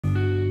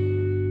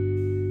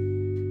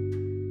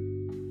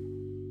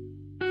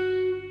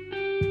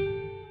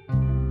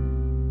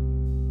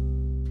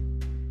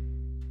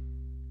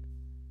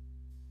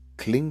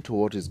Cling to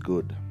what is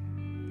good.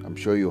 I'm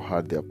sure you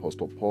heard the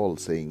Apostle Paul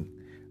saying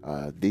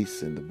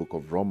this in the book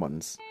of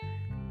Romans,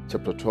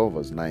 chapter 12,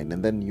 verse 9.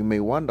 And then you may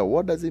wonder,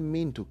 what does it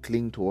mean to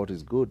cling to what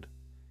is good?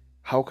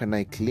 How can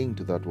I cling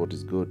to that what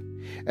is good?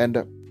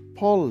 And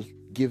Paul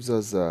gives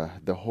us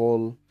the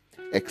whole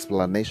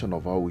explanation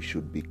of how we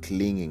should be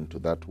clinging to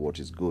that what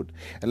is good.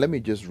 And let me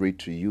just read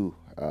to you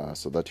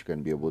so that you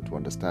can be able to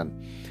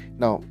understand.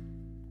 Now,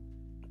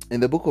 in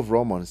the book of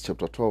Romans,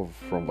 chapter 12,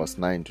 from verse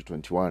 9 to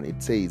 21,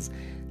 it says,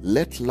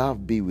 "Let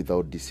love be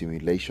without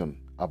dissimulation.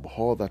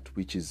 Abhor that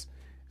which is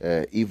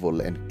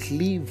evil, and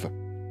cleave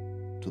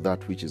to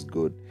that which is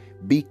good.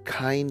 Be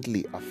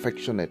kindly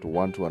affectionate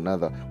one to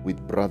another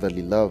with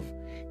brotherly love,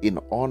 in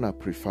honor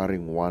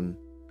preferring one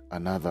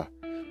another.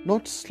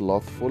 Not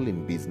slothful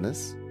in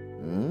business."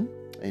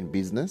 In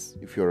business,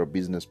 if you're a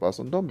business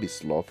person, don't be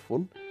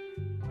slothful.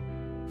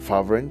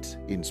 "Fervent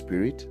in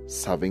spirit,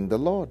 serving the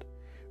Lord.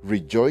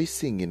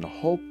 Rejoicing in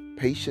hope,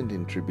 patient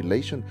in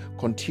tribulation,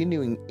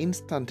 continuing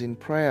instant in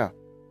prayer.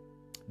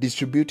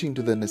 Distributing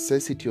to the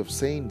necessity of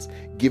saints,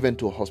 given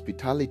to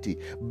hospitality.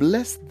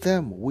 Bless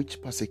them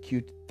which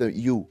persecute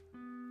you.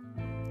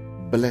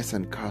 Bless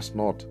and curse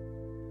not.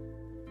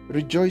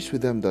 Rejoice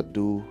with them that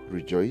do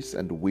rejoice,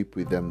 and weep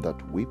with them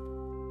that weep."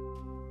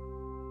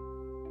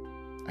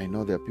 I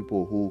know there are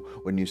people who,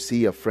 when you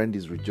see a friend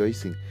is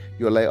rejoicing,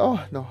 you're like,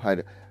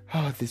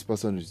 this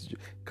person is...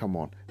 Come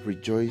on,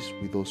 rejoice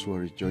with those who are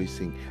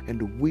rejoicing,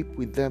 and weep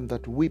with them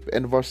that weep.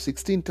 And verse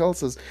 16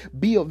 tells us,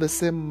 "Be of the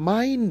same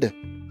mind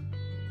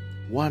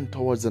one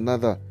towards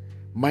another.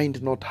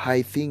 Mind not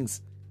high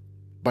things,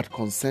 but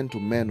consent to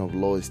men of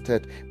low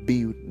estate.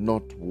 Be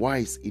not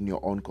wise in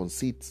your own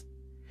conceits."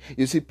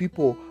 You see,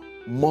 people,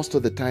 most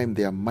of the time,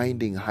 they are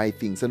minding high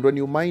things. And when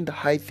you mind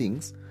high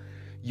things,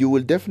 you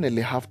will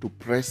definitely have to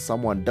press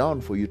someone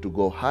down for you to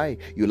go high.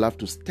 You'll have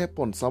to step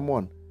on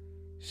someone.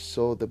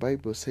 So the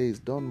Bible says,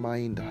 don't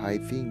mind high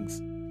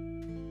things.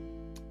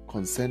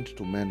 Consent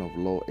to men of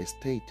low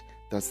estate.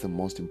 That's the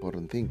most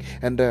important thing.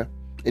 And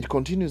it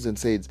continues and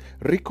says,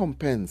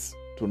 "Recompense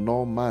to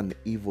no man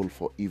evil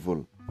for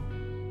evil,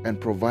 and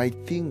provide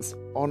things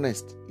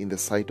honest in the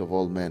sight of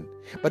all men.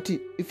 But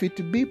if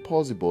it be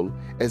possible,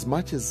 as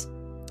much as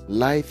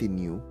lieth in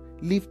you,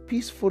 live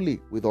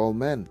peacefully with all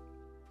men.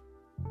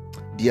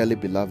 Dearly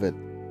beloved,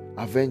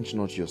 avenge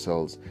not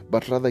yourselves,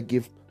 but rather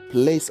give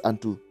place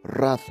unto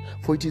wrath,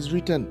 for it is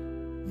written,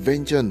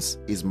 Vengeance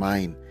is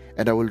mine,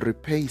 and I will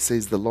repay,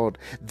 says the Lord.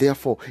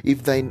 Therefore,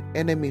 if thine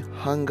enemy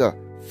hunger,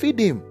 feed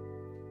him.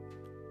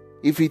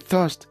 If he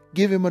thirst,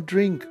 give him a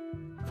drink.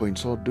 For in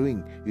so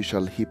doing, you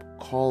shall heap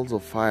coals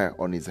of fire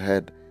on his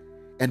head.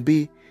 And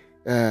be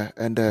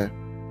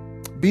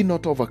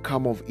not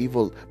overcome of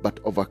evil,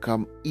 but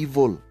overcome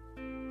evil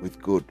with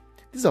good."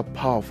 These are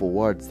powerful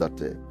words that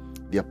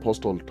the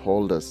apostle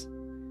told us,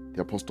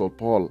 the apostle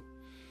Paul.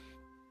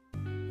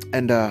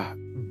 And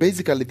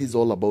basically, this is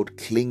all about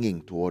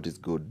clinging to what is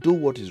good. Do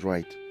what is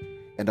right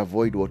and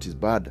avoid what is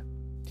bad.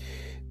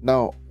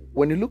 Now,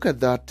 when you look at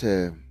that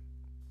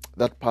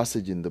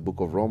passage in the book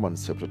of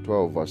Romans, chapter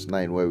 12, verse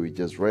 9, where we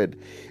just read,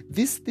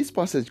 this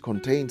passage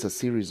contains a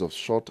series of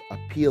short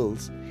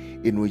appeals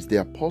in which the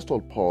apostle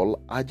Paul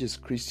urges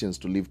Christians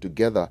to live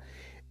together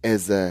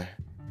as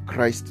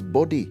Christ's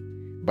body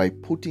by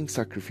putting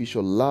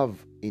sacrificial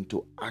love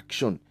into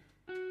action.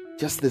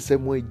 Just the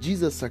same way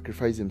Jesus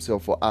sacrificed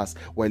himself for us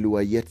while we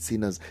were yet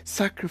sinners.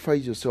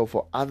 Sacrifice yourself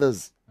for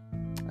others.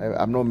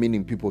 I'm not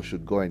meaning people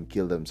should go and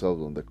kill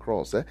themselves on the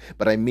cross,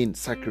 but I mean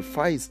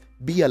sacrifice.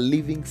 Be a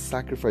living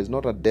sacrifice,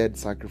 not a dead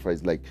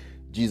sacrifice like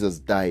Jesus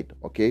died,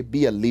 okay?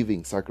 Be a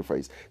living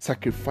sacrifice.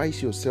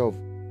 Sacrifice yourself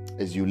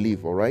as you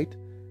live, all right?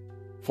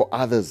 For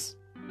others.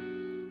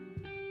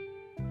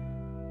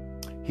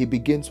 He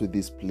begins with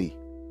this plea.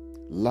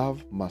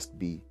 Love must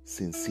be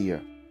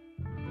sincere.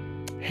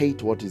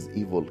 Hate what is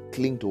evil.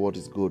 Cling to what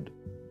is good.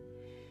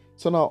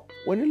 So now,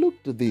 when you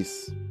look to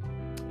this,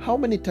 how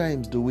many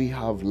times do we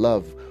have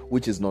love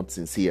which is not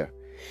sincere?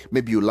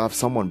 Maybe you love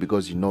someone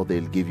because you know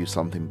they'll give you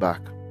something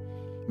back.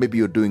 Maybe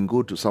you're doing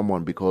good to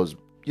someone because,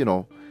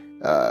 there's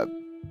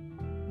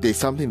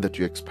something that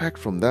you expect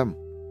from them.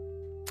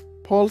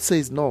 Paul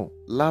says, no,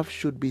 love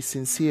should be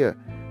sincere.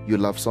 You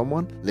love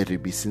someone, let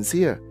it be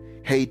sincere.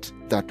 Hate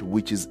that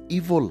which is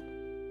evil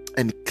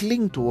and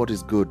cling to what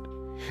is good.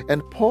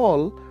 And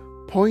Paul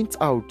points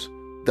out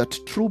that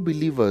true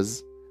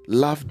believers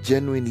love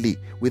genuinely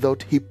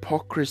without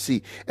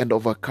hypocrisy and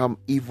overcome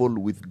evil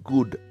with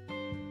good.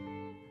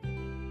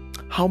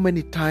 How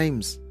many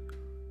times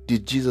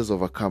did Jesus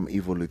overcome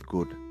evil with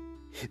good?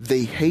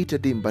 They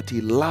hated him, but he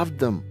loved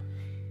them.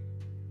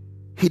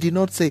 He did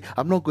not say,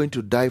 I'm not going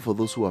to die for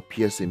those who are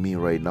piercing me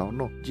right now.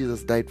 No,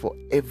 Jesus died for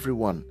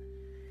everyone,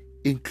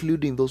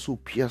 including those who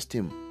pierced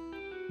him.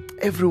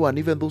 Everyone,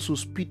 even those who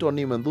spit on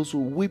him and those who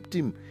whipped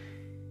him.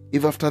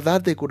 If after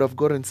that they could have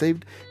gotten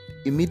saved,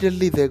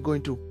 immediately they're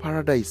going to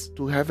paradise,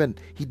 to heaven.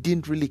 He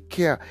didn't really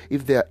care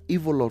if they are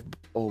evil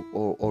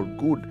or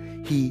good.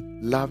 He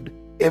loved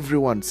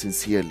everyone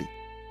sincerely,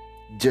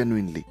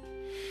 genuinely.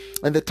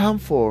 And the term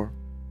for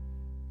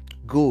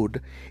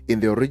Good in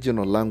the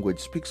original language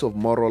speaks of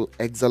moral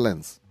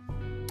excellence.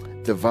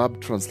 The verb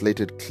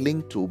translated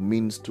cling to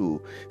means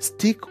to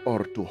stick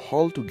or to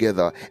hold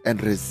together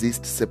and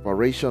resist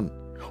separation,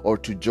 or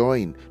to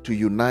join, to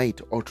unite,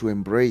 or to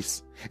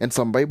embrace. And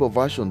some Bible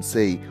versions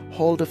say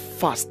hold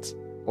fast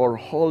or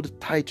hold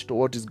tight to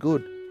what is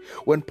good.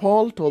 When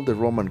Paul told the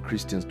Roman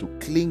Christians to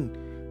cling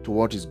to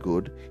what is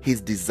good,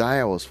 his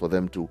desire was for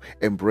them to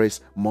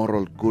embrace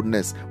moral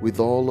goodness with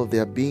all of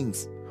their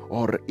beings,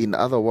 or in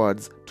other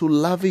words, to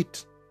love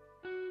it.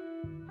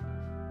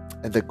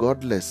 And the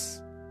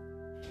godless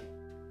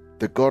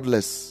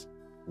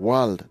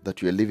world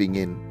that we are living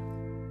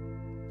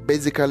in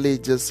basically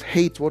just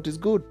hates what is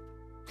good.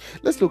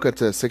 Let's look at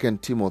 2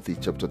 Timothy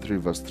chapter 3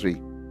 verse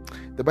 3.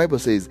 The Bible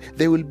says,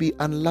 they will be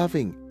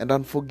unloving and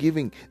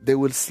unforgiving. They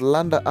will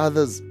slander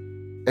others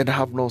and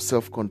have no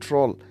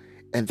self-control.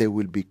 And they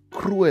will be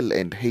cruel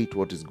and hate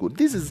what is good.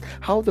 This is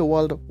how the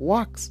world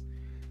works.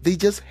 They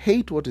just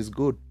hate what is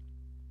good.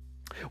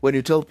 When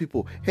you tell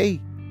people,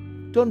 hey,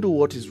 don't do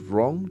what is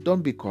wrong,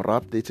 don't be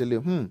corrupt, they tell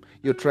you,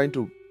 you're trying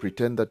to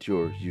pretend that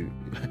you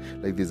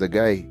like there's a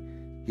guy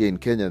here in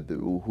Kenya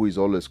who is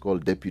always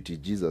called Deputy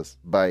Jesus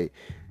by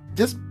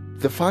just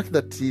the fact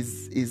that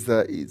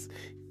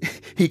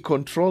he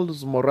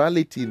controls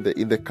morality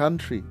in the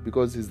country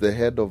because he's the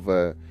head of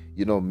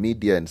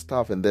media and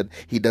stuff, and then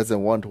he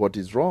doesn't want what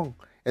is wrong.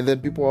 And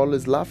then people are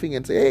always laughing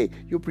and say, hey,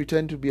 you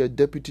pretend to be a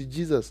Deputy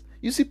Jesus.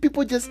 You see,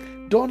 people just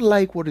don't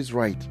like what is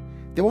right.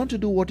 They want to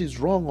do what is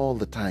wrong all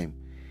the time.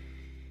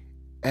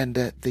 And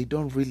they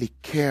don't really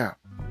care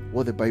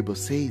what the Bible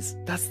says.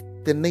 That's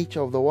the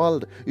nature of the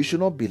world. You should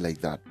not be like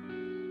that.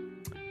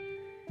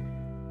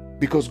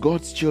 Because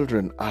God's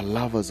children are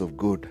lovers of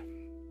good.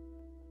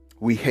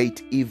 We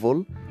hate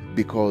evil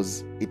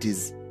because it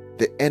is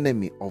the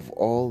enemy of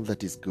all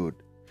that is good.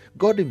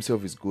 God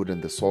himself is good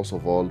and the source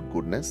of all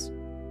goodness.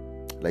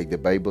 Like the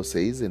Bible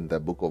says in the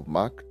book of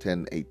Mark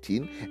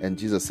 10:18, and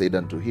Jesus said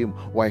unto him,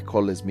 why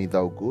callest me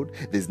thou good?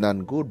 There is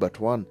none good but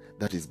one,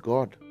 that is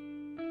God.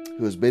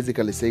 He was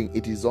basically saying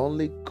it is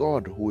only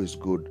God who is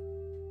good.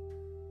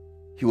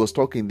 He was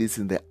talking this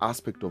in the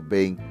aspect of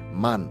being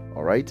man,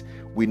 all right?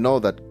 We know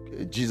that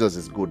Jesus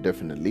is good,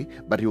 definitely,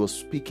 but he was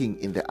speaking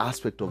in the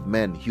aspect of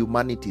man,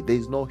 humanity. There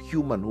is no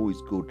human who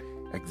is good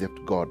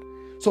except God.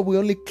 So we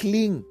only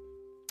cling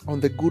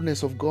on the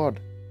goodness of God,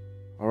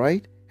 all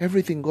right?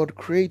 Everything God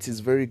creates is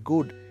very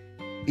good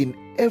in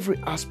every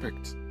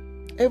aspect.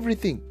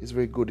 Everything is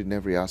very good in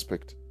every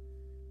aspect.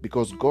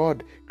 Because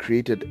God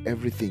created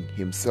everything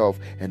himself,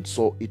 and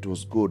so it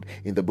was good.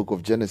 In the book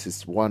of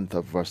Genesis 1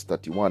 verse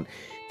 31,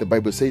 the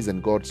Bible says,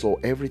 and God saw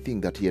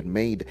everything that he had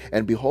made,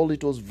 and behold,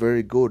 it was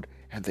very good.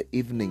 And the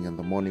evening and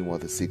the morning were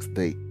the sixth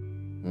day.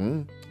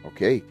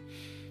 Okay.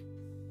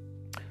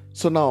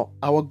 So now,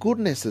 our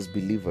goodness as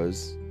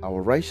believers,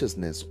 our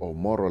righteousness or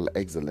moral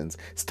excellence,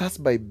 starts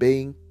by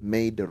being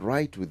made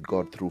right with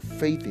God through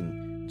faith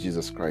in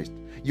Jesus Christ.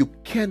 You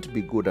can't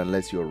be good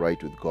unless you're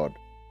right with God.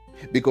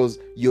 Because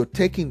you're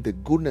taking the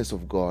goodness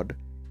of God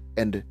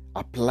and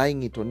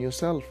applying it on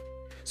yourself.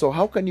 So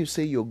how can you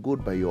say you're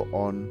good by your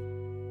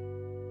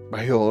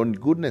own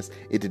goodness?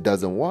 It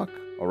doesn't work,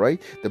 all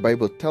right? The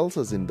Bible tells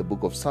us in the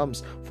book of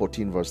Psalms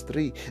 14 verse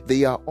 3,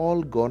 they are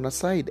all gone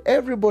aside.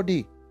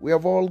 Everybody, we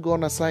have all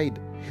gone aside.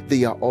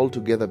 They are all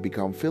together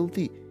become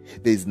filthy.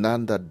 There is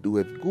none that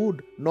doeth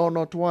good, no,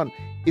 not one.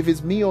 If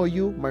it's me or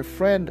you, my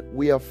friend,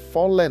 we have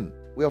fallen.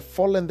 We have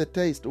fallen the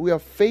test. We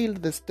have failed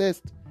this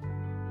test.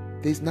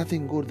 There is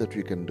nothing good that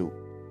we can do.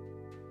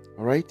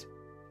 All right?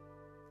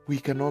 We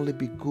can only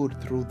be good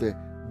through the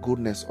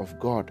goodness of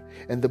God.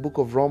 And the book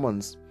of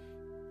Romans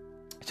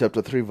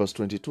chapter 3 verse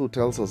 22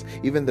 tells us,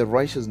 even the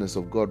righteousness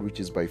of God which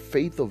is by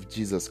faith of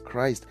Jesus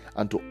Christ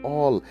unto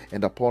all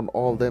and upon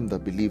all them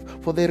that believe,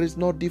 for there is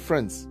no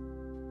difference.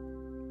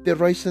 The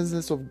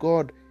righteousness of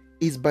God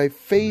is by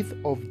faith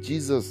of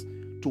Jesus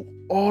to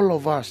all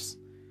of us.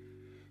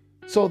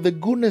 So the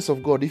goodness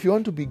of God, if you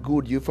want to be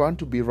good, if you want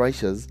to be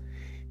righteous,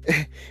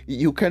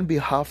 you can be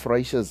half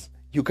righteous.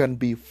 You can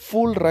be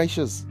full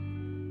righteous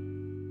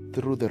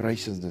through the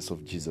righteousness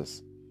of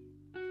Jesus.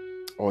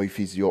 Or if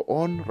it's your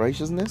own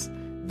righteousness,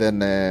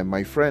 then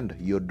my friend,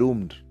 you're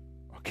doomed.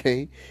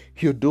 Okay?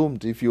 You're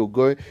doomed. If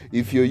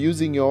you're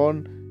using your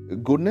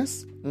own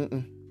goodness,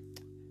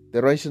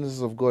 the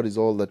righteousness of God is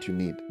all that you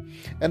need.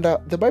 And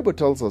the Bible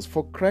tells us,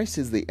 for Christ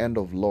is the end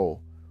of law,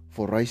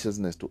 for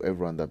righteousness to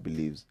everyone that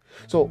believes.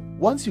 So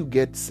once you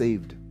get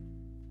saved,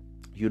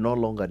 you no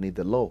longer need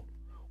the law.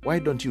 Why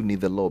don't you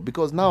need the law?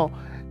 Because now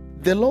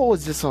the law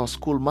was just our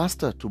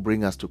schoolmaster to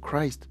bring us to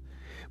Christ.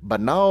 But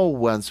now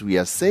once we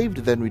are saved,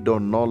 then we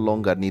don't no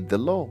longer need the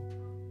law.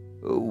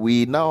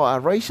 We now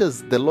are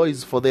righteous. The law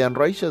is for the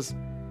unrighteous.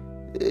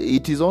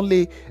 It is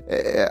only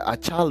a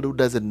child who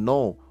doesn't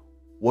know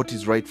what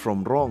is right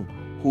from wrong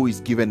who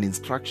is given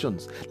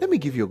instructions. Let me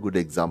give you a good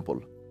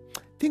example.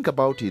 Think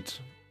about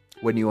it.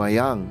 When you are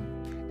young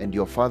and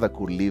your father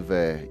could leave,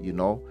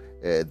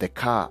 the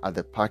car at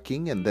the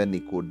parking, and then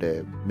he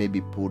could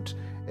maybe put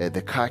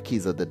the car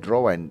keys at the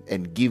drawer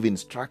and give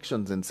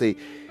instructions and say,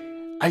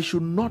 I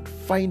should not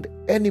find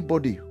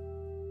anybody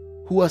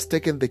who has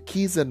taken the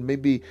keys and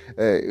maybe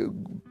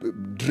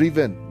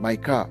driven my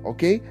car.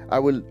 Okay,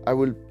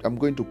 I'm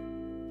going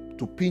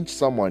to pinch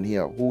someone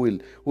here who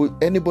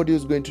anybody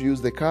who's going to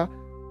use the car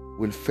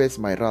will face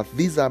my wrath.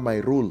 These are my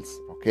rules.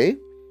 Okay,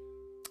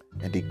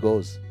 and it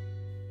goes.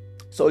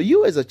 So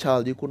you as a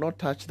child, you could not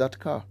touch that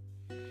car.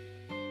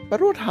 But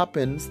what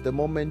happens the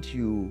moment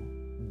you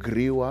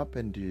grew up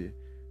and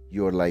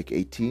you're like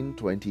 18,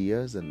 20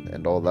 years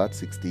and all that,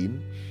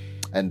 16,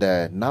 and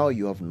now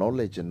you have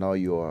knowledge, and now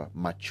you are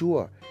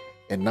mature,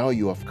 and now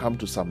you have come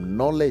to some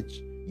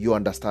knowledge. You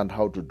understand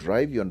how to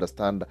drive, you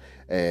understand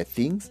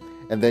things,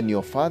 and then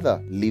your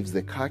father leaves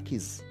the car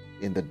keys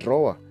in the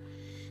drawer,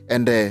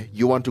 and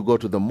you want to go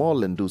to the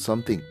mall and do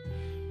something.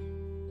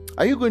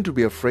 Are you going to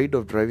be afraid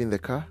of driving the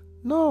car?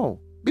 No,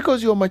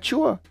 because you're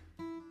mature.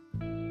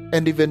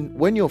 And even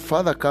when your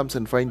father comes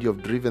and finds you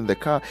have driven the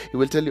car, he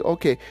will tell you,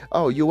 okay,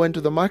 oh, you went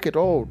to the market.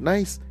 Oh,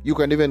 nice. You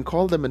can even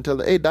call them and tell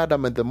them, hey, Dad,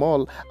 I'm at the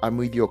mall. I'm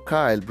with your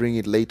car. I'll bring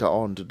it later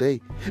on today.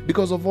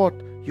 Because of what?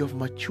 You have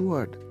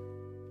matured.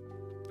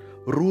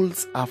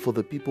 Rules are for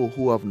the people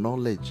who have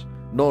knowledge.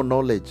 No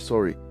knowledge,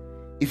 sorry.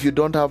 If you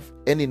don't have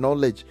any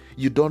knowledge,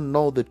 you don't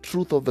know the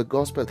truth of the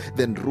gospel,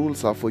 then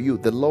rules are for you.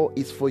 The law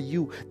is for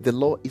you. The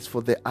law is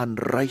for the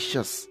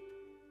unrighteous.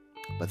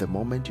 But the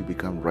moment you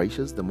become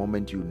righteous, the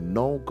moment you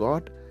know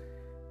God,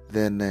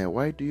 then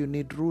why do you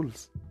need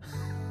rules?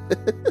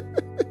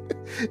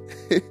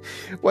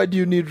 Why do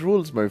you need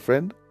rules, my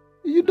friend?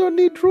 You don't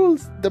need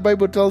rules. The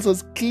Bible tells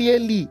us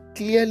clearly,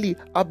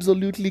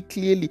 absolutely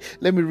clearly.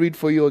 Let me read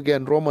for you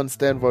again. Romans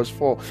 10 verse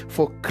 4.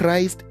 For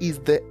Christ is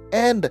the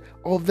end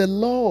of the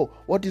law.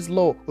 What is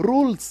law?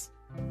 Rules.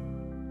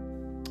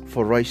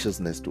 For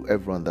righteousness to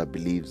everyone that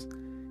believes.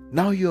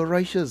 Now you're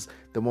righteous.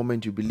 The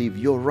moment you believe,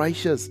 you're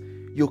righteous.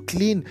 You're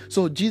clean.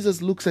 So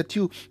Jesus looks at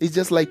you. It's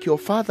just like your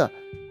father.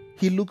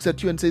 He looks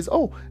at you and says,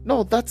 oh,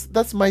 no,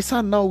 that's my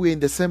son. Now we're in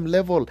the same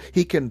level.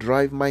 He can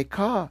drive my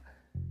car.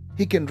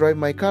 He can drive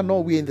my car. No,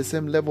 we're in the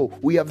same level.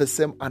 We have the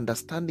same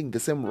understanding, the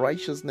same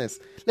righteousness.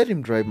 Let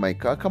him drive my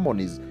car. Come on,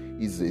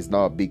 he's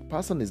now a big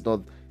person. He's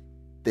not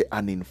the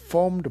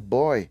uninformed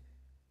boy.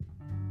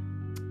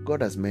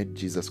 God has made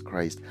Jesus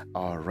Christ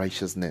our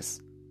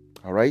righteousness.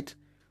 All right?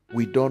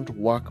 We don't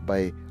walk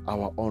by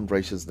our own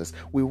righteousness.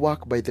 We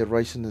walk by the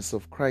righteousness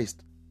of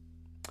Christ.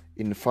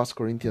 In 1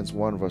 Corinthians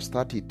 1 verse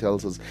 30 it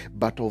tells us,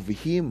 but of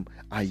him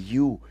are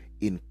you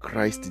in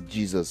Christ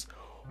Jesus,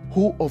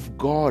 who of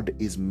God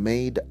is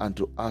made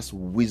unto us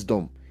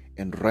wisdom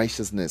and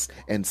righteousness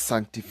and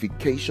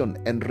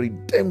sanctification and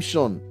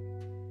redemption.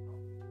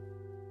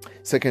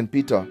 2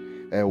 Peter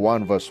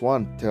 1 verse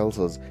 1 tells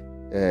us,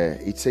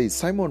 it says,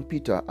 Simon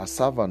Peter, a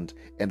servant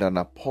and an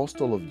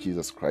apostle of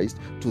Jesus Christ,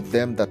 to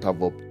them that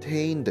have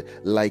obtained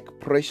like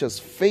precious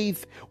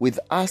faith with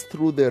us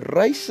through the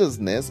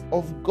righteousness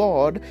of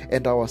God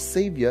and our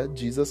Savior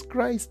Jesus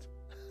Christ.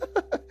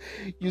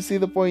 You see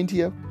the point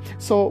here?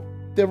 So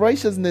the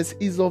righteousness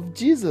is of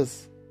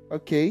Jesus.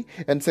 Okay?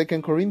 And 2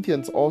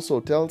 Corinthians also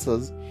tells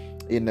us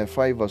in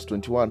 5 verse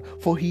 21,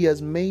 for he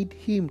has made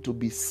him to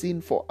be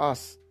sin for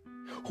us,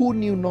 who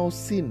knew no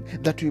sin,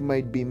 that we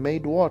might be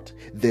made what?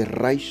 The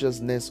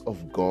righteousness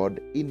of God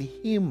in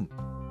him.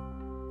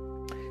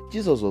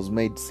 Jesus was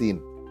made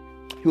sin.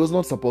 He was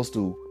not supposed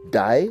to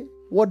die.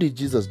 What did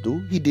Jesus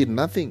do? He did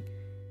nothing.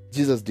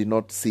 Jesus did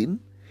not sin.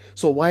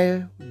 So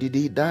why did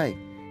he die?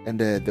 And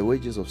the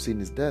wages of sin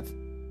is death.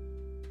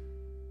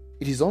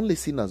 It is only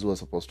sinners who are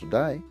supposed to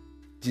die.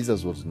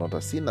 Jesus was not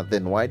a sinner.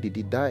 Then why did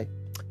he die?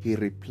 He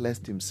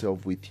replaced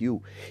himself with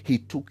you. He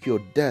took your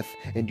death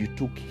and you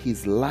took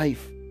his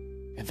life.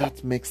 And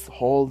that makes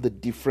all the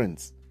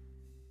difference.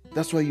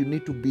 That's why you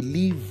need to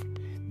believe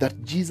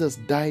that Jesus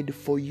died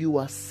for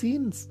your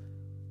sins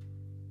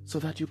so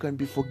that you can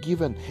be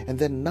forgiven. And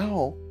then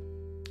now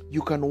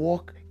you can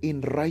walk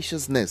in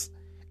righteousness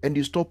and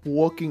you stop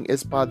walking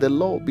as per the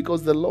law,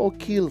 because the law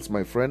kills,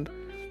 my friend.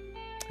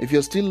 If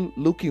you're still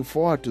looking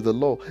forward to the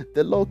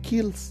law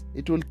kills.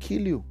 It will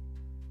kill you.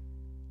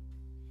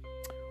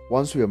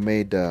 Once we are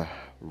made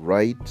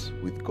right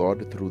with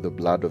God through the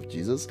blood of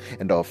Jesus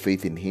and our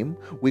faith in him,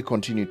 we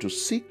continue to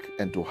seek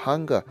and to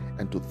hunger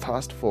and to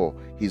thirst for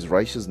his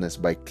righteousness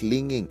by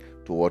clinging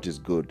to what is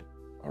good.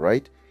 All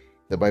right?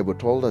 The Bible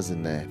told us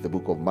in the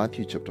book of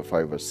Matthew chapter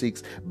 5 verse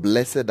 6,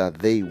 blessed are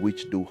they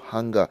which do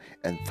hunger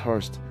and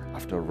thirst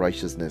after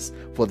righteousness,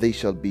 for they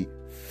shall be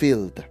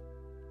filled.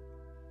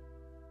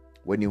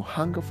 When you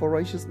hunger for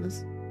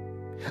righteousness,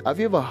 have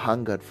you ever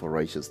hungered for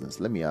righteousness?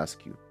 Let me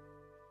ask you.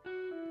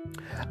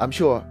 I'm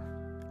sure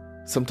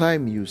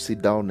sometimes you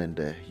sit down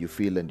and you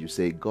feel and you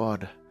say,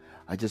 God,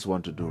 I just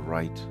want to do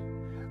right.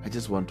 I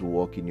just want to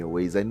walk in your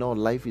ways. I know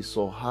life is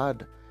so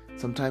hard.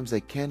 Sometimes I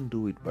can't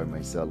do it by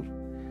myself.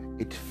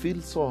 It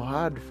feels so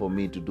hard for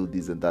me to do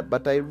this and that,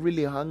 but I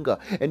really hunger.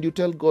 And you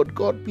tell God,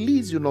 God,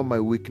 please, you know my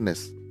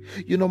weakness.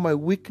 You know my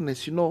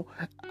weakness. You know,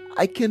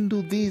 I can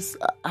do this.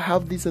 I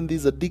have this and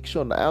this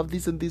addiction. I have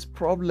this and this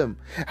problem.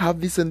 I have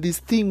this and this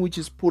thing which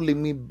is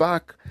pulling me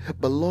back.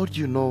 But Lord,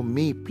 you know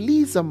me.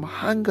 Please, I'm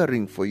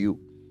hungering for you.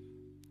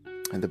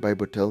 And the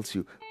Bible tells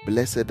you,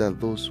 blessed are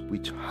those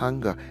which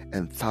hunger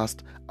and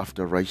thirst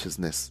after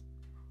righteousness,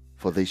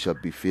 for they shall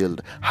be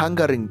filled.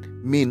 Hungering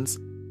means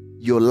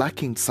you're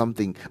lacking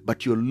something,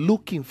 but you're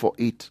looking for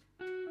it.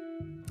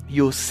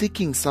 You're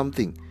seeking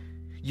something.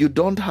 You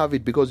don't have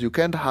it because you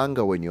can't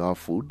hunger when you have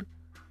food.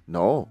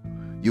 No.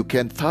 You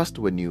can't thirst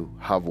when you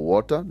have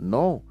water.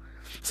 No.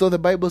 So the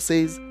Bible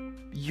says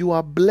you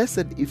are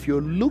blessed if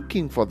you're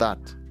looking for that.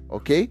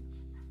 Okay?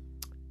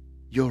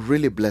 You're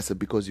really blessed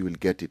because you will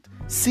get it.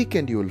 Seek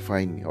and you will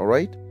find me. All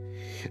right?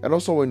 And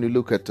also when you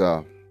look at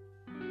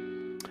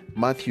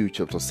Matthew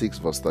chapter 6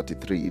 verse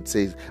 33, it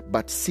says,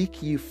 but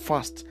seek ye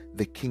first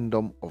the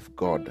kingdom of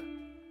God.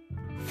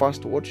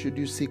 First, what should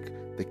you seek?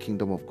 The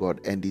kingdom of God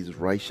and his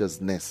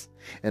righteousness.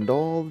 And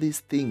all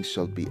these things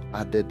shall be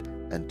added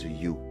unto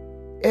you.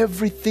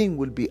 Everything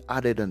will be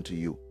added unto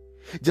you.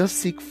 Just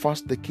seek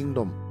first the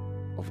kingdom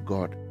of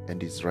God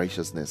and his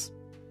righteousness.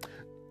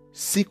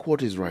 Seek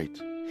what is right.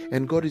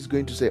 And God is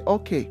going to say,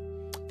 okay,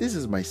 this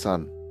is my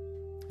son.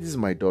 This is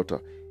my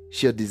daughter.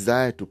 She has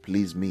desired to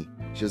please me.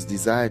 She has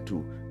desired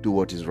to do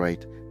what is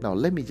right. Now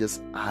let me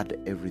just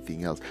add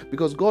everything else.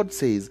 Because God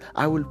says,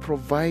 I will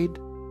provide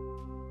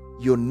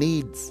your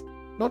needs.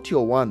 Not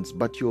your wants,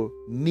 but your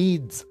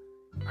needs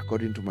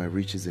according to my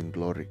riches and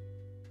glory.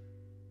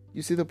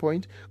 You see the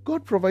point?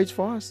 God provides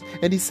for us.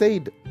 And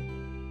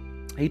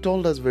He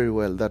told us very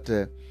well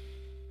that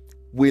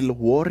will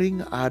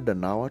worrying add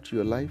an hour to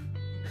your life?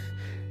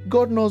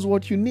 God knows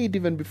what you need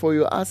even before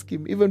you ask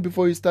Him, even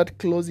before you start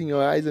closing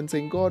your eyes and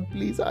saying, God,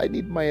 please, I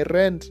need my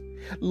rent.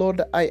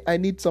 Lord, I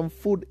need some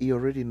food. He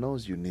already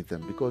knows you need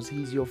them because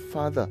He's your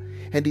Father.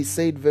 And He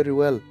said very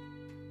well,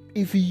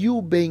 if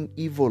you being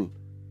evil,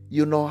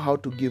 you know how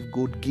to give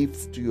good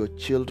gifts to your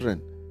children,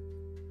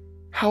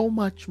 how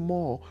much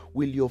more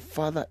will your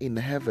Father in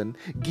heaven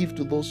give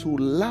to those who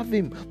love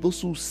Him, those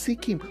who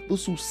seek Him,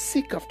 those who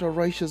seek after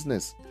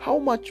righteousness? How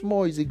much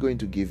more is He going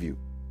to give you?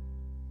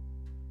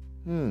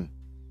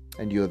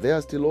 And you're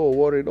there still,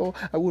 worried.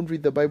 I won't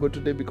read the Bible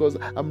today because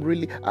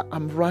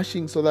I'm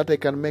rushing so that I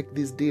can make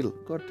this deal.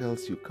 God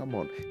tells you, come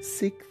on,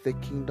 seek the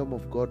kingdom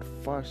of God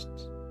first.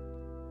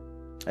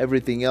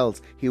 Everything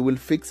else, He will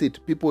fix it.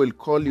 People will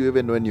call you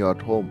even when you're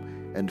at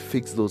home and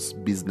fix those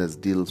business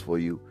deals for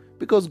you.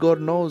 Because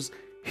God knows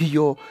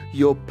your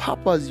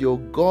purpose, your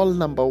goal,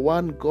 number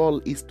one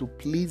goal is to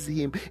please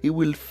Him. He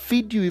will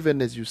feed you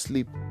even as you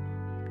sleep.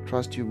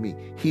 Trust you me,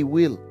 He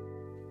will.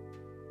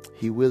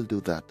 He will do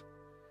that.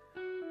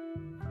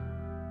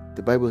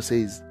 The Bible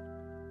says,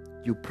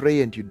 you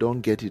pray and you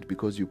don't get it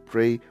because you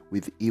pray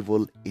with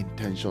evil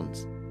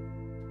intentions.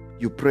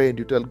 You pray and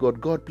you tell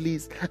God, God,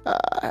 please,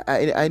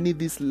 I need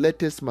this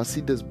latest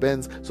Mercedes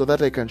Benz so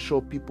that I can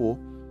show people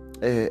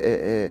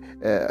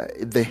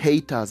the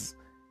haters.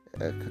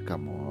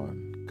 Come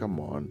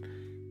on.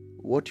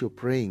 What you're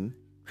praying,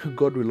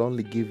 God will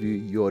only give you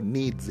your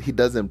needs. He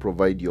doesn't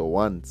provide your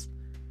wants.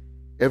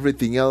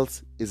 Everything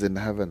else is in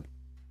heaven.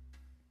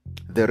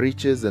 The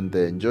riches and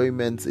the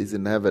enjoyments is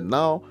in heaven.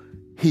 Now,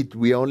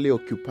 we are only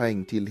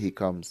occupying till He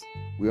comes.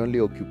 We only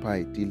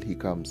occupy till He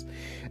comes.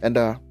 And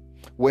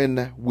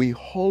when we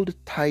hold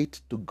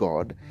tight to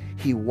God,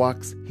 He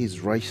works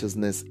His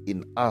righteousness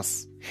in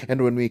us.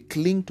 And when we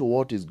cling to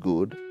what is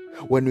good,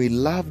 when we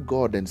love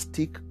God and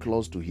stick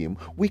close to Him,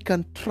 we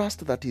can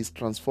trust that He's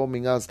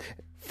transforming us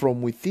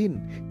from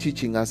within,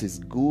 teaching us His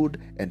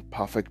good and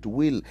perfect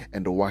will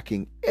and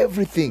working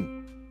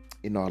everything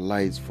in our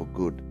lives for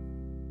good.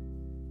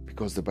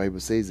 Because the Bible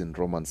says in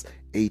Romans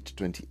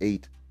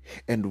 8:28,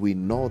 and we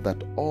know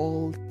that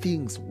all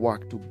things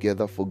work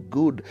together for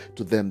good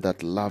to them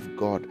that love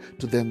God,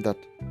 to them that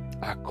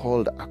are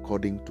called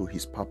according to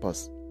His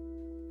purpose.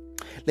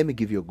 Let me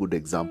give you a good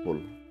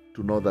example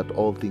to know that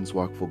all things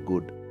work for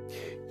good.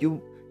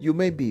 You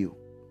maybe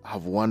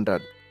have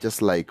wondered,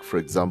 just like, for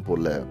example,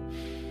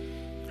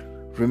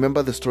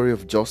 remember the story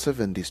of Joseph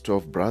and his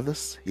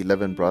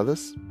 11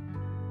 brothers?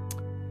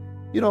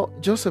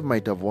 Joseph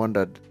might have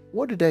wondered,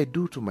 what did I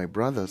do to my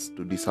brothers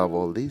to deserve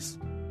all this?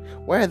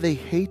 Why are they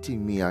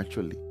hating me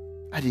actually?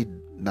 I did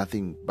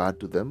nothing bad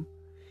to them.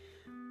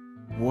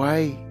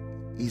 Why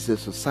is the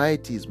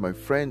society, is my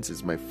friends,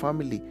 is my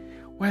family,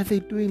 why are they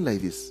doing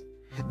like this?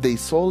 They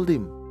sold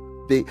him.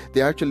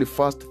 They actually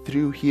first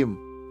threw him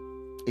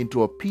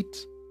into a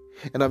pit.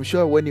 And I'm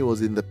sure when he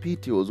was in the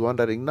pit, he was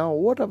wondering, now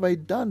what have I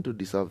done to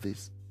deserve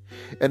this?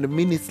 And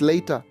minutes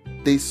later,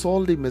 they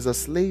sold him as a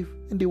slave.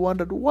 And he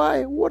wondered,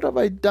 why? What have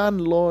I done,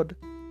 Lord?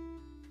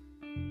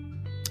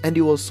 And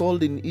he was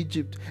sold in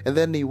Egypt. And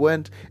then he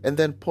went, and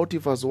then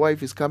Potiphar's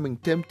wife is coming,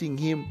 tempting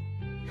him.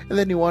 And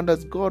then he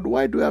wonders, God,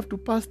 why do I have to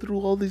pass through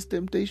all this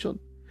temptation?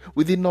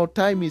 Within no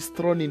time, he's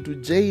thrown into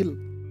jail.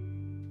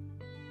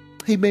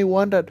 He may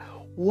wonder,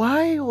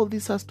 why all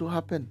this has to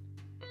happen?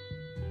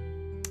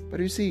 But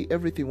you see,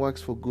 everything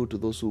works for good to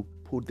those who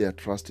put their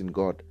trust in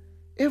God.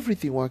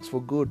 Everything works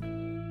for good.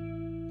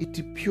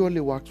 It purely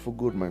works for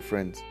good, my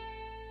friends.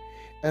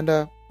 And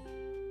the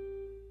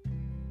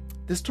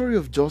The story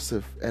of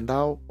Joseph and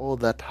how all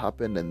that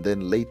happened, and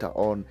then later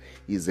on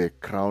he's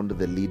crowned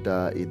the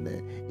leader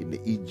in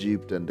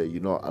Egypt, and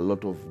a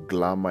lot of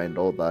glamour and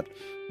all that.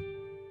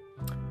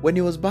 When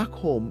he was back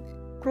home,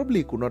 probably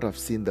he could not have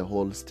seen the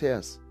whole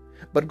stairs.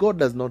 But God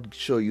does not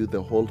show you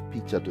the whole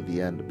picture to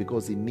the end,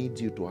 because He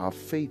needs you to have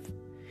faith.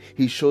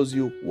 He shows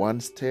you one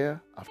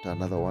stair after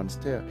another one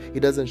stair. He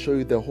doesn't show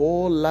you the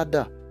whole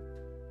ladder,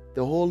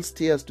 the whole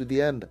stairs to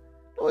the end.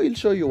 No, He'll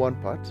show you one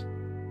part,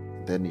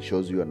 then He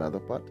shows you another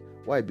part.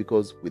 Why?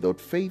 Because without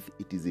faith,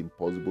 it is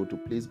impossible to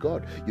please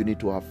God. You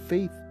need to have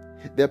faith.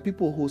 There are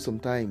people who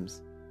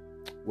sometimes,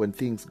 when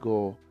things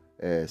go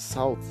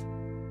south,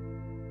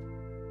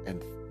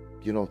 and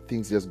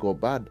things just go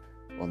bad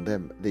on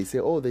them, they say,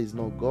 oh, there is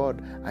no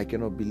God. I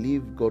cannot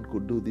believe God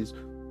could do this.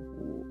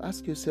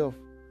 Ask yourself,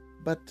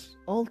 but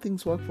all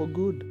things work for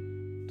good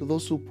to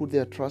those who put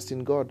their trust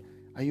in God.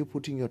 Are you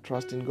putting your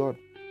trust in God?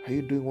 Are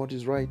you doing what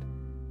is right?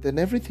 Then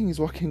everything is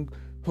working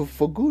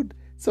for good.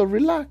 So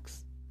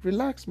relax,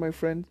 my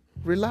friend,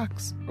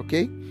 relax,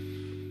 okay?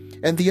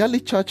 And the early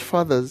church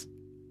fathers,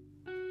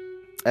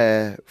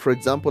 for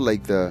example,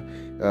 like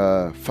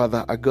the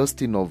Father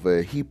Augustine of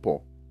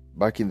Hippo,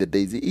 back in the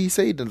days, he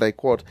said, and I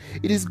quote,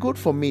 "It is good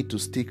for me to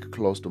stick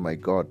close to my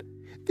God.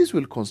 This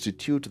will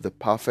constitute the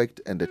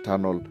perfect and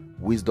eternal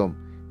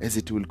wisdom, as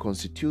it will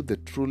constitute the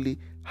truly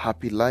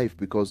happy life,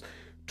 because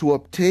to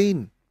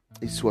obtain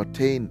is to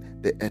attain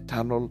the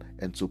eternal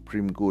and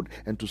supreme good,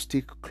 and to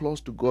stick close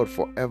to God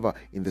forever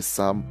in the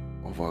sum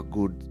of our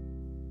good."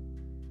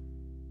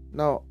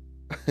 Now,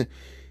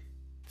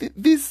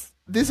 these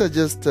are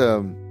just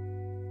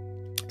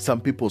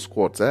some people's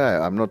quotes.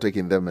 I'm not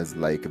taking them as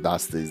like,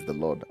 thus says the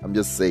Lord. I'm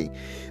just saying,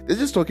 they're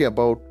just talking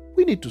about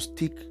we need to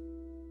stick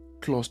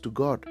close to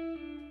God.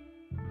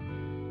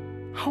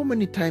 How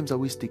many times are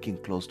we sticking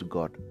close to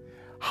God?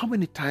 How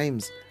many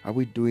times are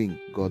we doing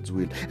God's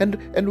will?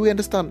 And we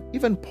understand,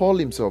 even Paul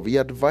himself, he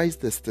advised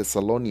the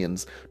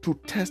Thessalonians to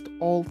test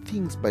all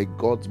things by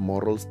God's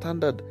moral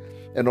standard,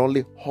 and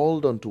only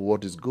hold on to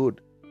what is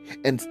good,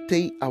 and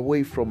stay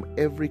away from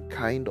every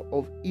kind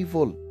of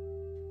evil.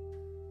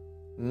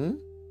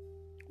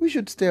 We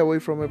should stay away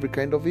from every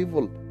kind of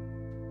evil.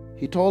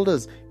 He told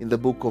us in the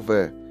book of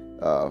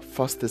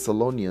 1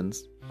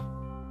 Thessalonians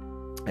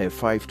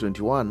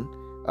 5:21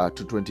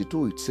 to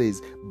 22, it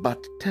says,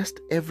 "But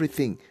test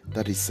everything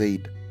that is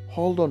said.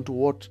 Hold on to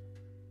what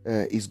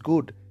is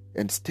good,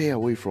 and stay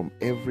away from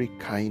every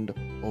kind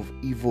of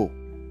evil."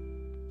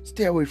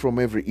 Stay away from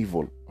every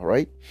evil, all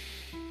right?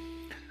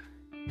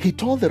 He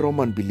told the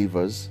Roman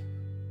believers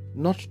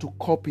not to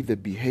copy the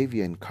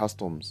behavior and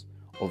customs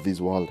of this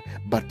world,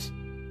 but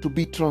to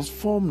be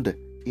transformed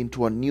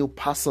into a new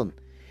person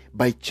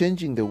by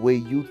changing the way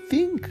you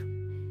think.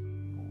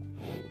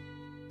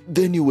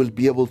 Then you will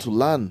be able to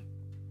learn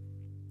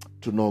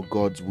to know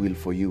God's will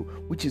for you,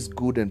 which is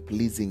good and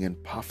pleasing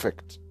and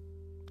perfect.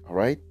 All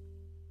right?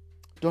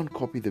 Don't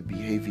copy the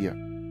behavior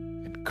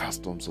and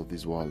customs of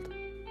this world.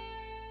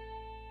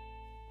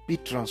 Be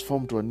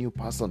transformed to a new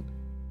person.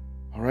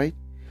 All right?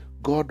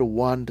 God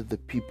warned the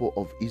people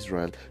of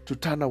Israel to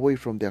turn away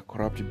from their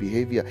corrupt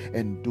behavior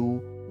and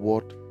do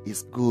what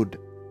is good.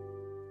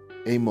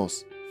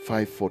 Amos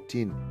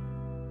 5:14.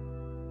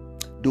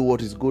 Do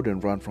what is good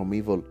and run from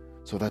evil,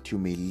 so that you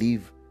may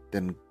live.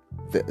 Then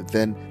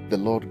the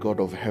Lord God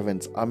of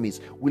heaven's armies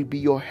will be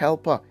your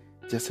helper,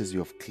 just as you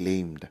have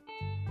claimed.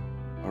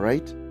 All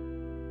right?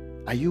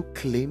 Are you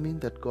claiming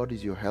that God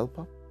is your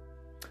helper?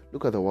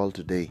 Look at the world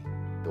today,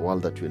 the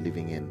world that we're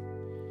living in.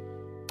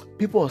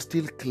 People are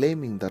still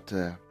claiming that,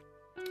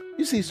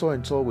 you see, so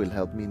and so will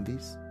help me in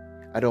this.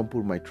 I don't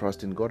put my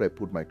trust in God, I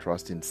put my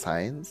trust in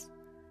science.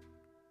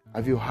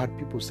 Have you heard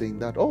people saying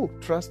that? Oh,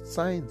 trust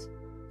science.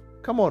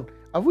 Come on,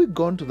 have we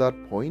gone to that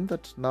point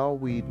that now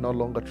we no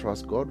longer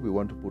trust God? We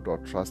want to put our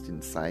trust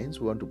in science.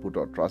 We want to put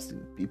our trust in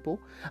people.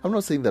 I'm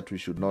not saying that we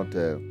should not,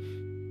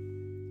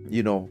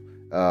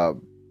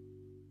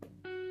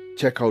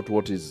 check out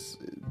what is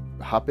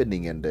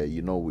happening and,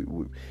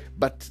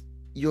 but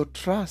your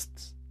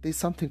trust, there's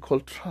something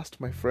called trust,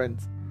 my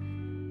friends.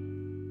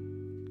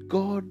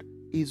 God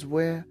is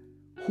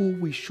who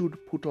we should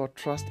put our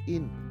trust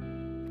in.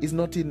 It's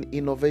not in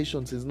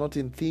innovations, it's not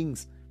in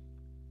things.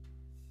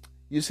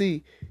 You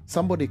see,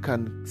 somebody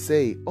can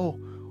say,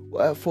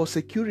 for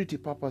security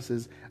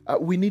purposes,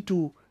 we need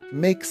to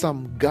make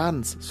some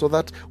guns so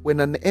that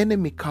when an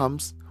enemy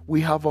comes,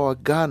 we have our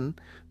gun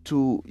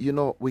to,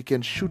 we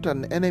can shoot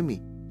an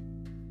enemy.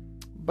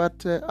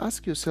 But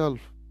ask yourself,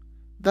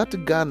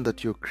 that gun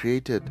that you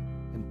created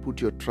and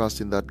put your trust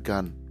in that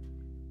gun,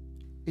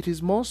 it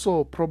is more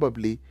so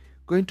probably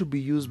going to be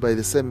used by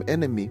the same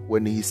enemy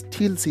when he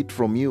steals it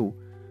from you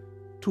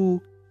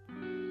to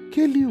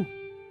kill you.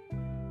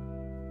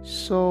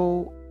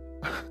 So,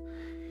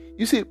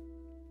 you see,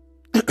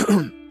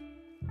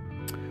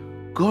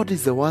 God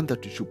is the one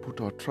that we should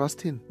put our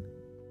trust in.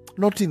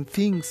 Not in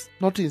things,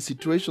 not in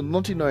situations,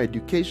 not in our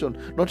education,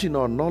 not in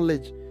our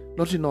knowledge,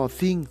 not in our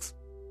things.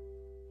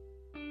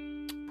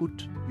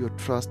 Put your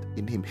trust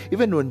in Him.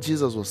 Even when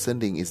Jesus was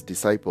sending His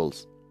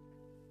disciples,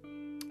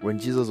 when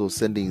Jesus was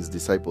sending his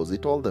disciples, he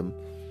told them,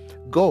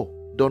 go,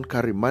 don't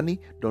carry money,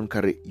 don't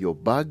carry your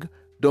bag,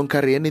 don't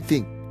carry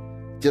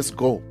anything. Just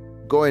go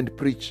and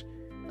preach.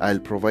 I'll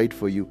provide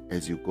for you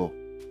as you go.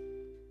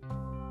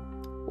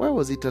 Why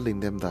was he telling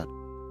them that?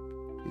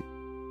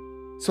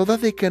 So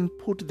that they can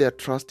put their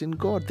trust in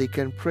God. They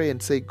can pray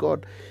and say,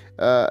 God,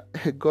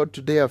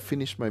 today I've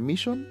finished my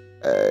mission.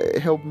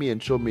 Help me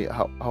and show me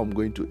how I'm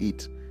going to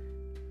eat.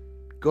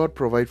 God,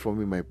 provide for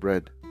me my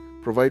bread.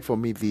 Provide for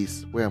me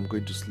this, where I'm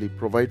going to sleep.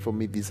 Provide for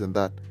me this and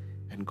that.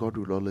 And God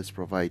will always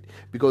provide.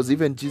 Because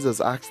even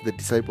Jesus asked the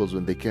disciples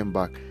when they came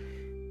back,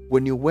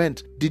 when you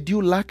went, did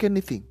you lack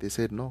anything? They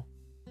said no.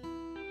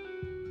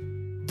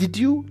 Did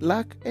you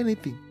lack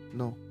anything?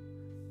 No.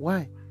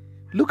 Why?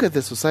 Look at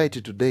the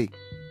society today.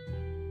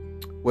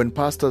 When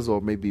pastors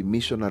or maybe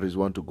missionaries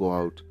want to go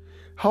out,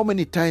 how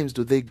many times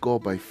do they go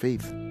by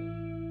faith?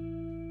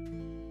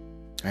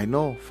 I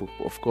know,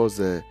 of course,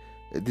 this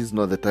is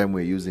not the time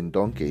we're using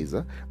donkeys,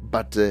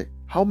 but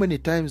how many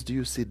times do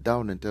you sit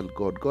down and tell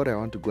God, I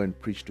want to go and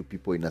preach to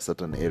people in a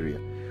certain area.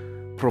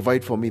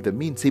 Provide for me the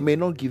means. He may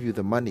not give you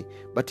the money,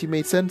 but he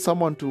may send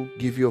someone to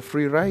give you a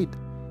free ride.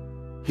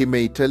 He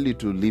may tell you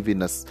to live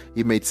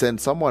he may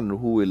send someone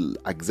who will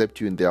accept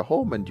you in their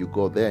home, and you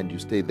go there and you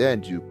stay there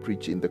and you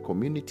preach in the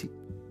community.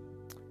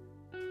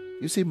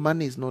 You see,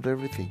 money is not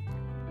everything.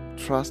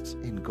 Trust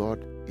in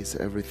God is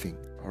everything,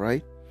 all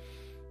right?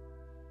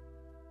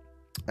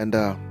 And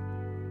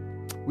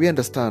we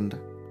understand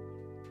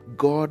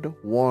God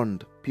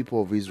warned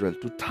people of Israel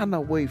to turn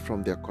away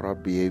from their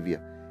corrupt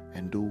behavior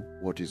and do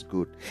what is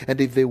good.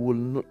 And if they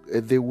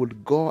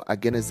would go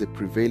against the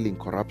prevailing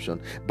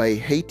corruption by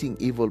hating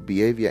evil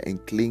behavior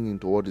and clinging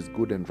to what is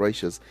good and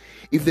righteous,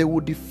 if they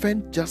would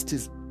defend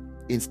justice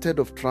instead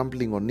of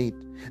trampling on it,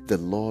 the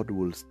Lord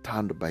will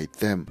stand by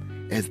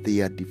them as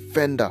their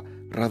defender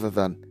rather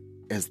than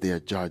as their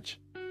judge.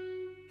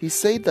 He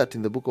said that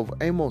in the book of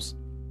Amos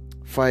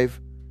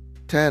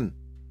 5:10.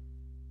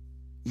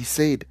 He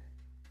said,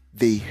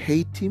 they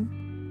hate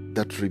him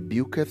that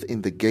rebuketh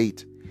in the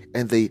gate,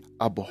 and they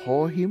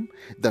abhor him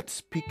that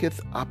speaketh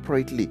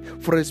uprightly.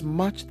 For as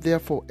much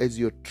therefore as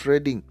your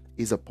treading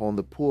is upon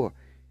the poor,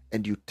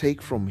 and you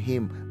take from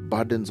him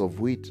burdens of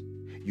wheat,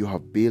 you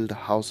have built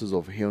houses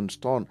of hewn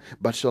stone,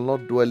 but shall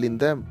not dwell in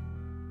them.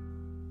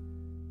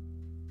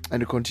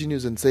 And it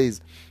continues and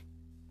says,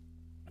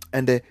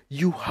 and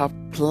you have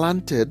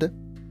planted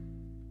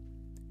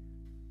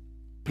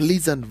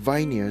pleasant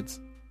vineyards,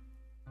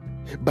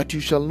 but you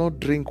shall not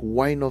drink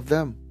wine of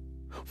them.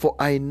 For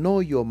I know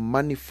your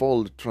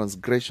manifold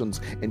transgressions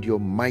and your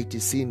mighty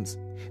sins.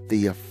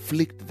 They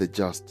afflict the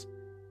just.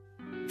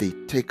 They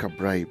take a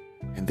bribe,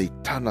 and they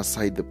turn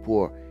aside the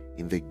poor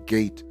in the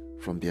gate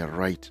from their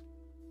right.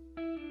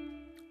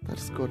 That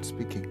is God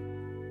speaking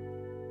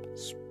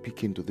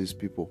to these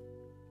people.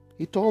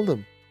 He told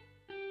them,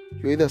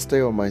 you either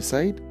stay on my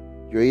side,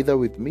 you're either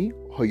with me,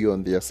 or you're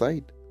on their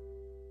side.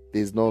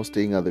 There's no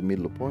staying at the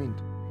middle point.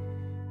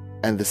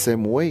 And the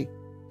same way,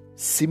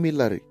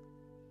 similarly,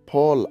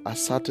 Paul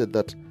asserted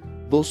that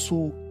those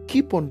who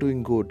keep on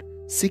doing good,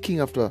 seeking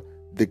after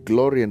the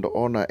glory and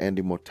honor and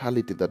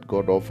immortality that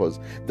God offers,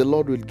 the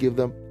Lord will give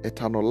them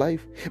eternal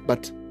life.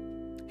 But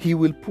he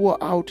will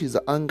pour out his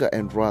anger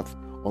and wrath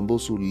on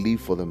those who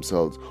live for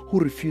themselves, who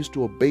refuse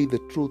to obey the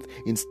truth,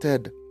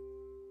 instead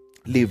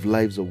live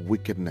lives of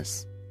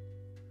wickedness.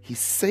 He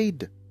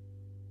said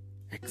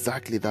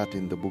exactly that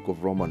in the book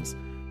of Romans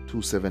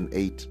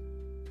 2:7-8.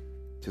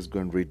 Just go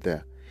and read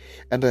there.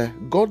 And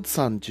God's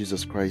Son,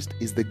 Jesus Christ,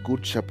 is the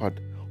good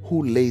shepherd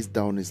who lays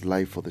down his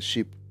life for the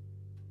sheep.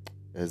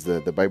 As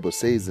the Bible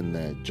says in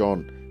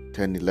John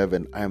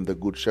 10:11, I am the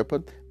good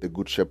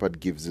shepherd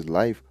gives his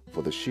life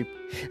for the sheep.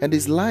 And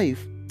his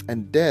life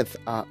and death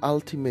are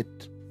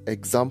ultimate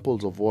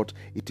examples of what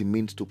it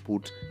means to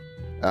put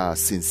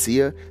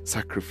sincere,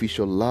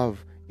 sacrificial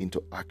love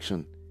into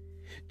action.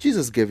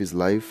 Jesus gave his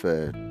life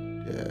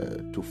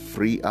to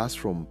free us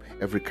from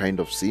every kind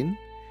of sin,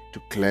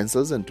 to cleanse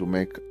us and to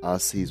make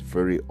us his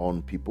very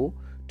own people,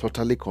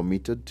 totally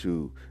committed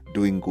to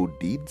doing good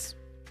deeds.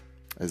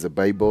 As the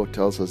Bible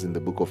tells us in the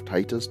book of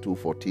Titus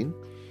 2:14,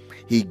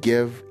 he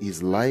gave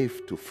his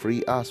life to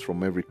free us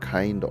from every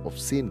kind of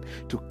sin,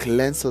 to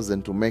cleanse us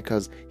and to make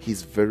us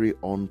his very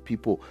own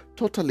people,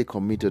 totally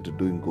committed to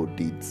doing good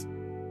deeds.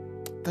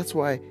 That's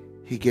why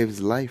he gave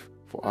his life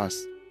for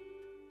us,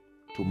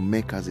 to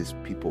make us his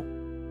people,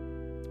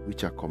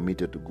 which are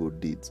committed to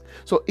good deeds.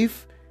 So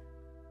if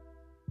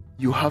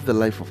you have the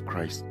life of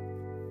Christ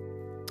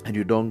and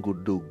you don't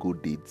do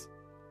good deeds,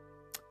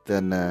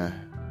 then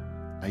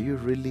are you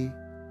really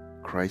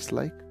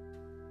Christ-like?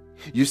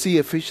 You see,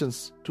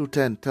 Ephesians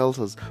 2:10 tells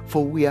us,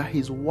 for we are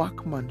his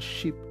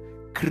workmanship,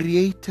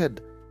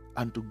 created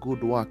unto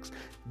good works.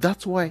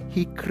 That's why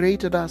he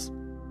created us,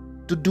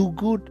 to do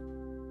good,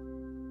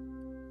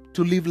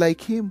 to live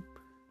like him,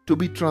 to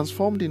be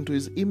transformed into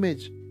his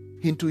image,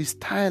 into his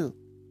style.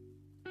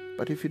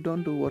 But if you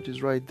don't do what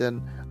is right,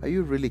 then are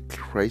you really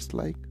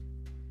Christ-like?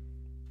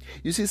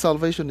 You see,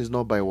 salvation is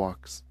not by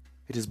works.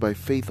 It is by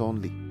faith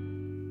only.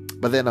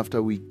 But then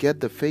after we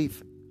get the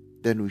faith,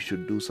 then we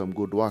should do some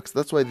good works.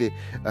 That's why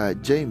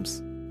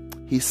James,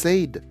 he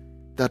said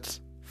that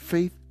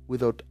faith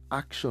without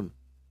action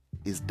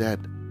is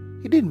dead.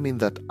 He didn't mean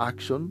that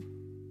action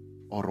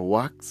or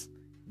works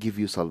give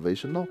you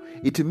salvation. No,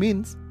 it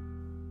means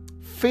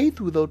faith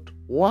without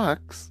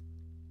works,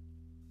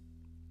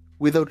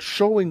 without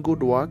showing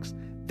good works,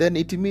 then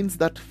it means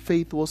that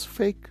faith was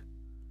fake.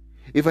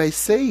 If I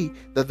say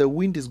that the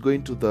wind is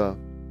going to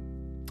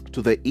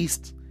the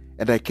east,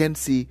 and I can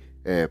see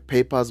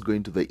papers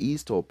going to the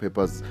east, or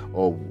papers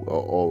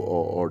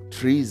or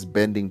trees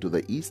bending to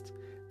the east,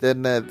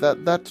 then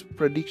that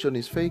prediction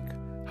is fake.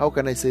 How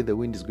can I say the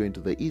wind is going to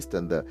the east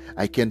and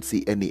I can't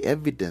see any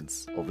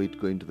evidence of it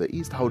going to the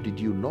east? How did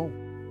you know?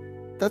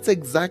 That's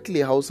exactly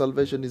how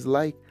salvation is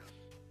like.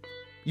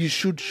 You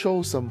should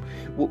show some.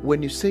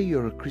 When you say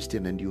you're a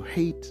Christian and you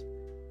hate,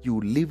 you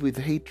live with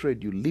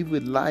hatred, you live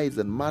with lies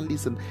and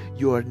malice, and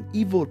you are an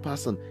evil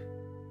person,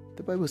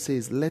 the Bible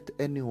says, let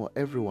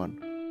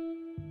everyone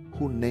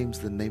who names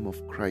the name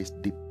of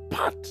Christ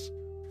depart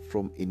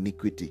from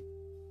iniquity.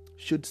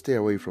 Should stay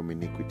away from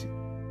iniquity.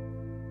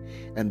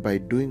 And by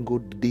doing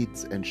good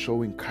deeds and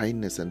showing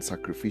kindness and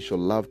sacrificial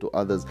love to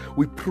others,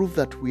 we prove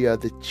that we are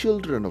the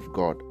children of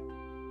God.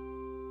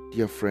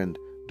 Dear friend,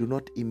 do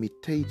not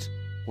imitate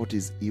what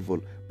is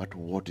evil, but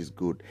what is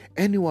good.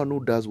 Anyone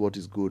who does what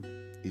is good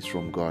is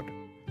from God.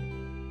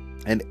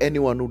 And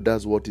anyone who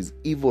does what is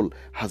evil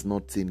has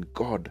not seen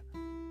God.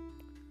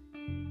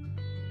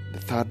 The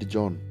 3rd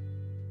John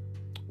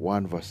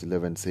 1 verse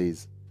 11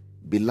 says,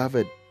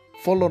 Beloved,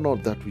 follow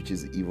not that which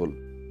is evil,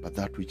 but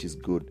that which is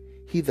good.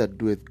 He that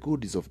doeth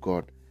good is of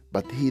God,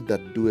 but he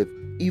that doeth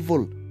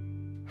evil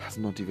has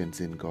not even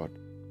seen God.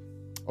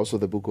 Also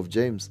the book of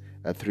James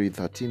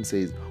 3:13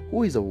 says,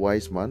 Who is a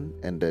wise man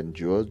and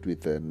endued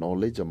with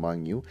knowledge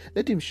among you?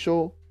 Let him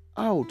show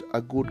out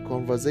a good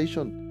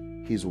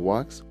conversation, his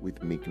works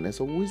with meekness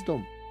of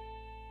wisdom.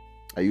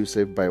 Are you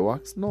saved by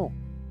works? No.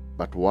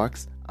 But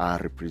works are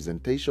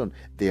representation.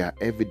 They are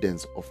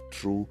evidence of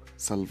true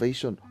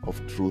salvation, of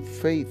true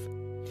faith.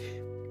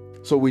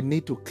 So we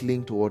need to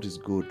cling to what is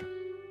good,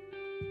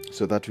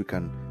 so that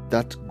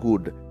that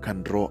good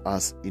can draw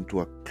us into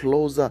a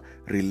closer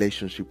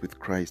relationship with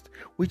Christ,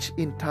 which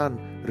in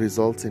turn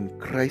results in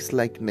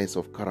Christ-likeness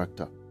of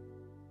character.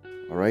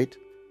 All right?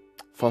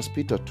 1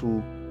 Peter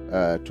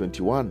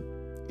 2:21,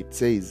 it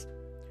says,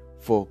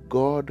 For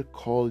God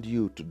called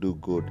you to do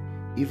good,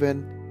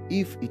 even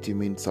if it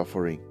means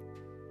suffering,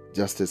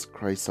 just as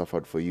Christ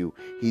suffered for you.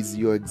 He is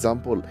your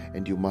example,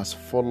 and you must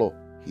follow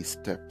his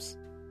steps.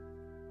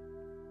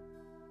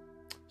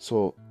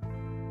 So,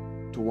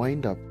 to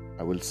wind up,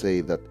 I will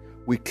say that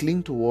we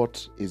cling to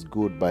what is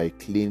good by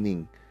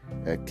clinging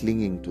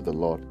to the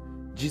Lord.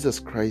 Jesus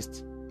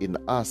Christ in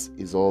us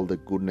is all the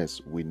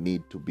goodness we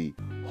need to be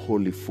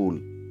wholly full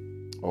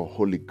or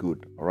wholly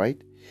good. All right?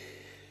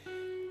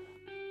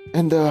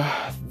 And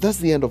that's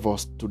the end of our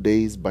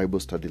today's Bible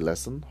study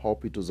lesson.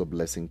 Hope it was a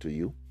blessing to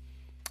you.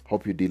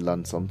 Hope you did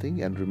learn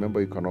something. And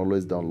remember, you can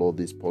always download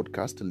this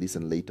podcast to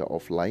listen later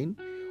offline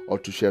or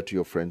to share to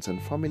your friends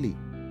and family.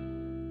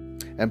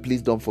 And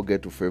please don't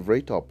forget to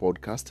favorite our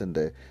podcast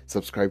and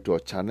subscribe to our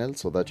channel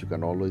so that you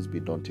can always be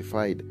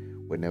notified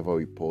whenever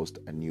we post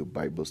a new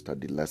Bible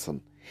study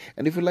lesson.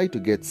 And if you'd like to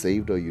get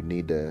saved, or you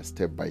need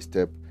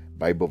step-by-step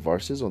Bible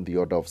verses on the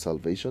order of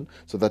salvation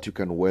so that you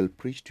can well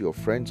preach to your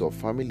friends or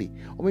family,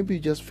 or maybe you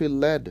just feel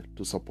led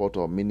to support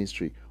our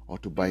ministry or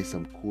to buy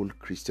some cool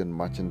Christian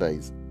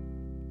merchandise,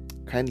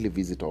 kindly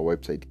visit our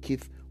website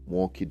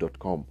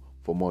keithmwoki.com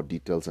for more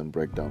details and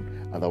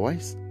breakdown.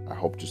 Otherwise, I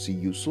hope to see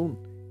you soon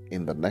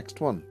in the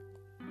next one.